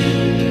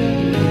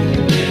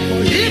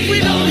 For if we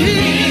don't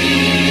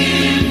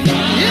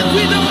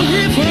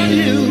hear from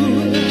you,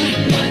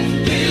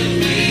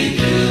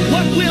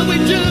 what will we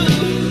do?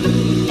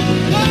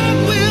 What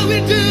will we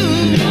do?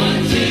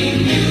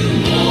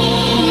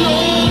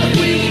 Lord,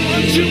 we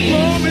want you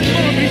more and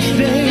more each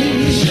day.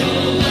 Show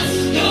us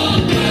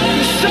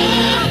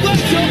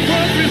your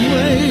perfect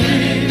way.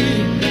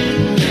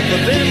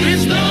 But there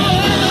is no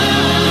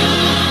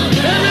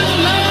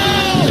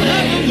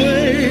other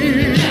way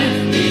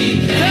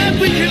that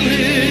we can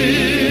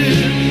live.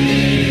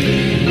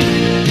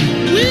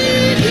 We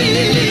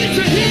need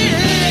to hear.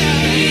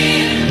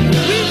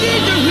 We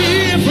need to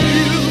hear from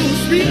you.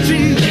 Speak,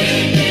 Jesus.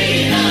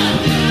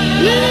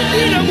 We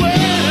need a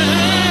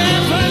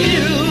word from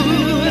you.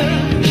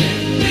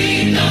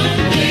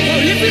 For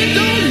if we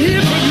don't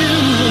hear from you,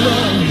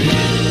 Lord,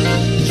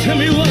 tell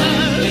me what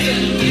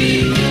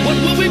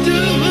will we do?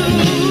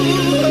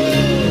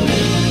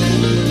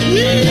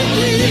 We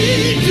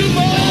need you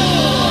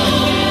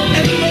more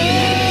and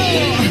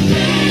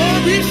more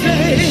each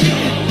day.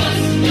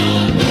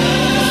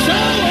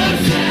 Show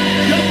us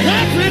your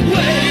perfect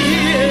way.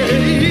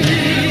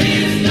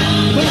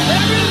 But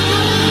there is no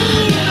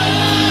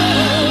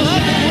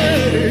other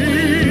way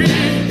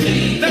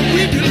that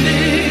we can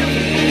live.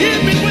 Hear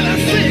me when I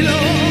say,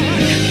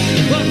 Lord,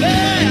 but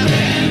there's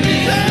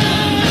no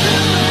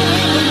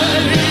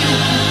other way.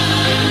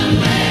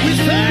 We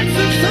search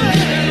and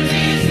search.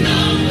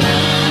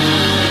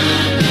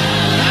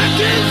 I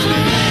can't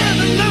find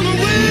another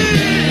way.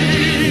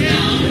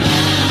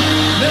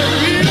 There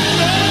is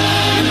no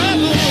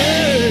other way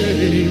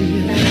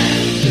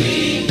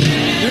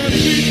that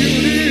we can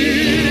live.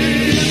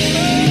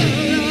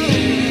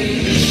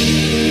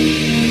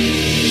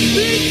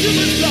 Speak to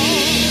us,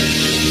 Lord.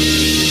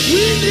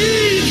 We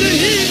need to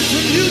hear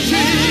from you,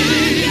 Jesus.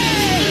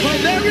 For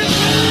there is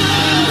no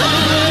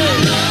other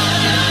way.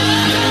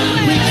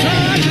 We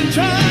tried and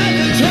tried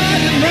and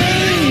tried and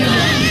rain.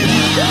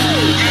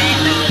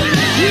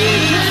 You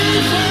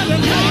can't find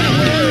another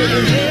way.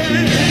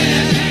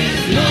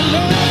 No,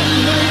 no,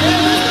 no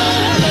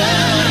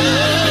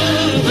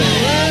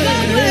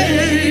other way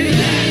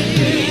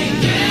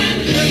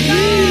that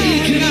we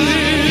can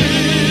live.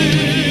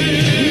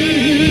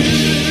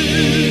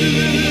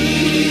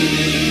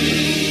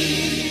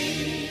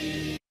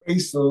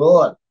 Praise the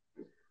Lord.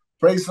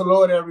 Praise the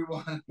Lord,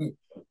 everyone.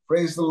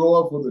 Praise the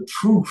Lord for the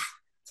truth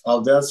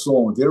of that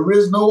song. There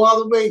is no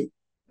other way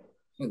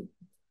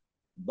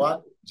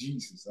but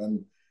Jesus.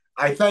 And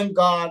I thank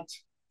God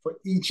for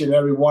each and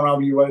every one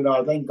of you right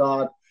now. I thank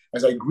God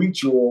as I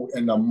greet you all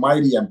in the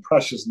mighty and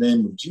precious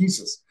name of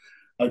Jesus.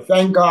 I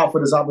thank God for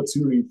this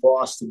opportunity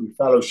for us to be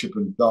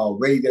fellowshipping the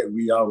way that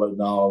we are right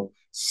now.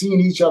 Seeing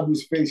each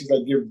other's faces,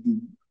 I give the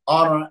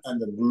honor and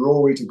the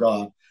glory to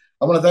God.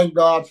 I want to thank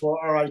God for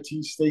RIT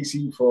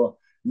Stacy for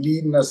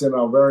leading us in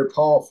a very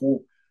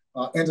powerful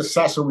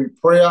intercessory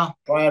prayer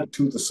prior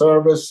to the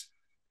service,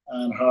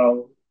 and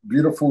her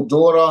beautiful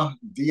daughter,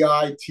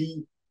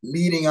 DIT,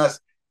 leading us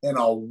in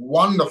a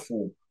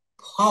wonderful,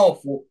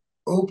 powerful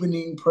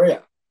opening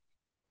prayer.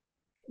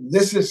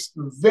 This is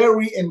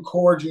very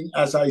encouraging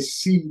as I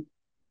see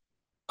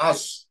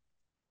us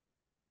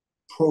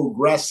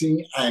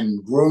progressing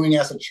and growing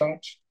as a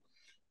church.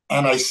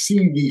 And I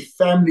see the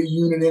family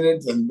unit in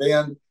it, and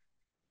then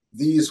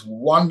these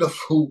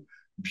wonderful,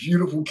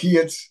 beautiful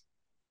kids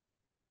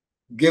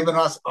giving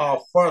us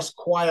our first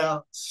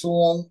choir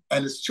song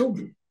and its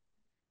children.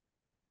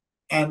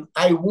 And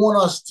I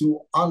want us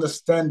to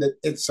understand that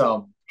it's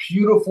a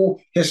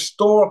beautiful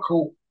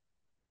historical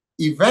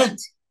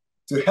event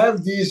to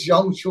have these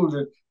young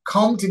children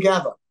come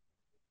together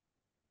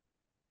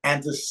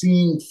and to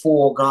sing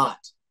for God.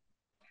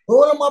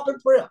 Hold them up in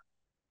prayer.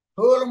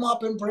 Hold them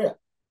up in prayer.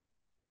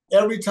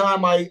 Every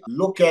time I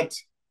look at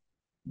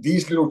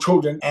these little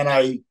children and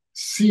I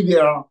see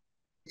their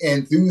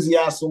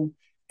enthusiasm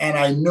and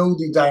I know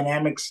the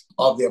dynamics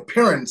of their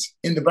parents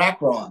in the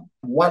background,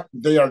 what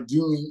they are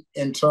doing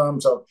in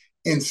terms of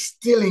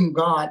instilling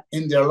God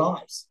in their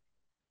lives,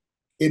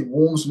 it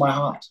warms my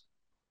heart.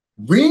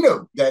 We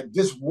know that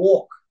this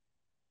walk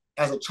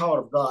as a child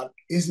of God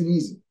isn't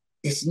easy.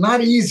 It's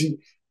not easy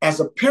as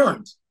a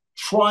parent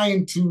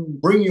trying to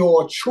bring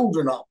your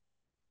children up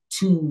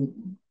to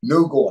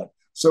know God.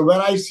 So when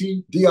I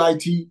see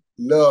DIT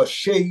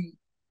Lachey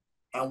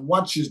and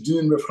what she's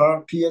doing with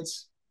her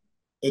kids,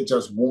 it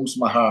just warms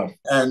my heart.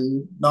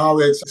 And now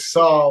it's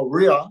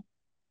Saria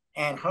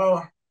and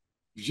her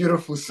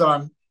beautiful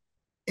son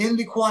in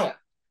the choir,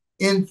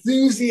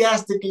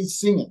 enthusiastically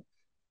singing.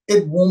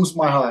 It warms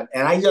my heart.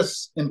 And I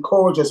just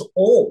encourage us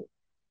all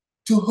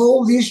to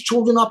hold these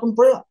children up in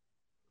prayer,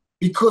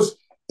 because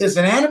it's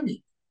an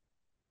enemy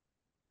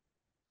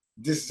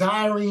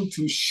desiring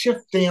to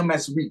shift them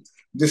as weak,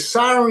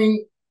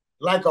 desiring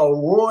like a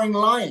roaring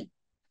lion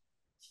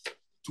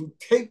to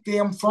take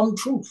them from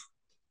truth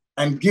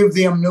and give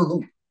them no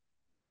hope.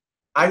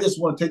 I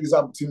just want to take this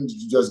opportunity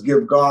to just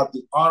give God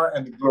the honor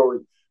and the glory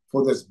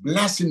for this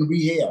blessing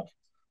we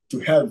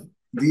have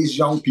these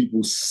young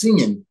people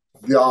singing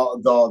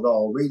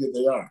the way that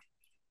they are.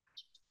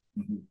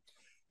 Mm-hmm.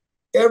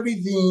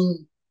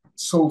 Everything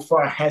so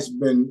far has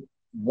been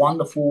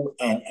wonderful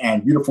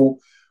and beautiful.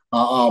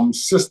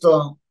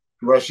 Sister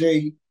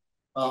Rajay,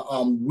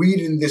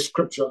 reading this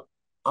scripture.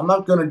 I'm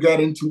not going to get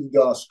into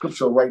the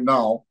scripture right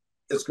now.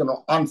 It's going to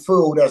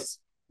unfold as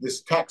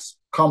this text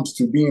comes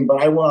to being,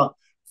 but I want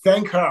to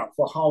thank her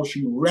for how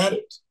she read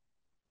it.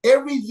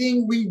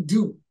 Everything we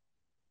do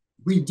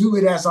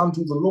it as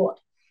unto the Lord.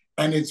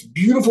 And it's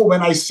beautiful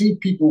when I see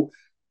people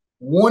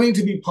wanting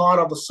to be part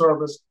of the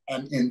service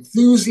and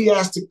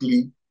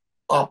enthusiastically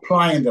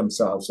applying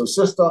themselves. So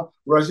Sister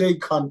Rajay,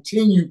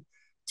 continue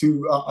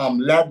to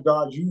let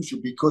God use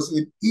you, because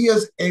it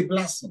is a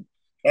blessing.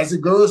 As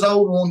it goes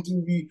out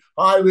onto the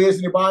highways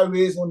and the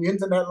byways, on the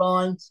internet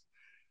lines,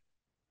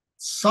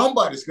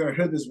 somebody's going to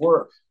hear this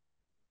word.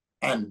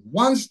 And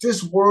once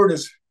this word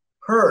is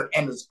heard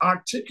and is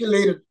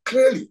articulated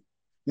clearly,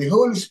 the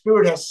Holy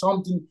Spirit has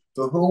something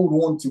to hold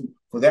on to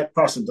for that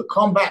person to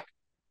come back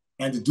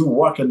and to do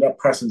work in that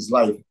person's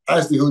life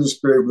as the Holy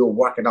Spirit will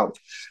work it out.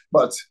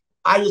 But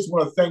I just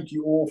want to thank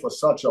you all for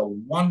such a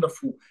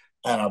wonderful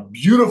and a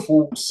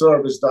beautiful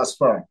service thus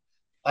far.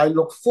 I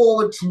look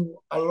forward to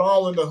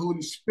allowing the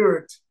Holy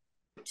Spirit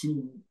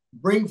to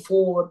bring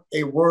forward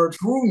a word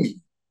through me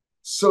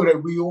so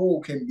that we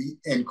all can be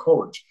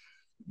encouraged.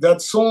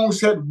 That song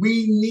said,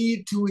 we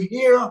need to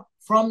hear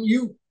from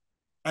you.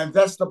 And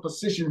that's the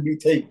position we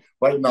take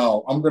right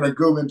now. I'm going to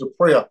go into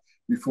prayer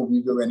before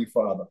we go any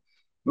further.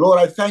 Lord,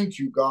 I thank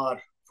you, God,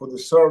 for the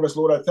service.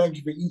 Lord, I thank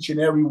you for each and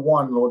every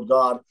one, Lord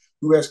God,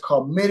 who has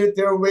committed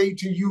their way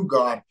to you,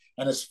 God,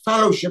 and has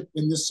fellowship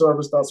in this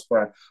service thus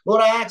far.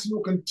 Lord, I ask you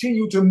to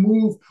continue to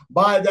move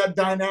by that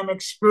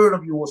dynamic spirit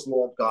of yours,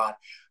 Lord God.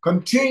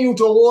 Continue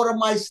to order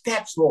my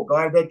steps, Lord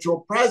God, that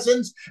your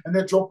presence and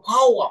that your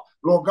power,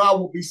 Lord God,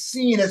 will be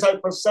seen as I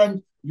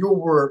present your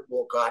word,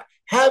 Lord God.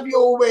 Have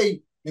your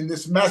way in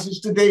this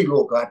message today,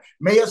 Lord God.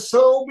 May a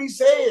soul be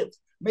saved.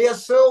 May a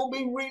soul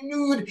be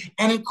renewed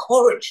and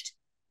encouraged.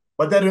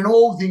 But that in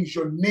all things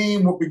your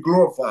name will be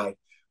glorified.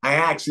 I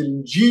ask it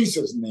in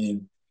Jesus'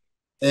 name.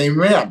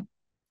 Amen.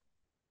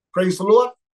 Praise the Lord.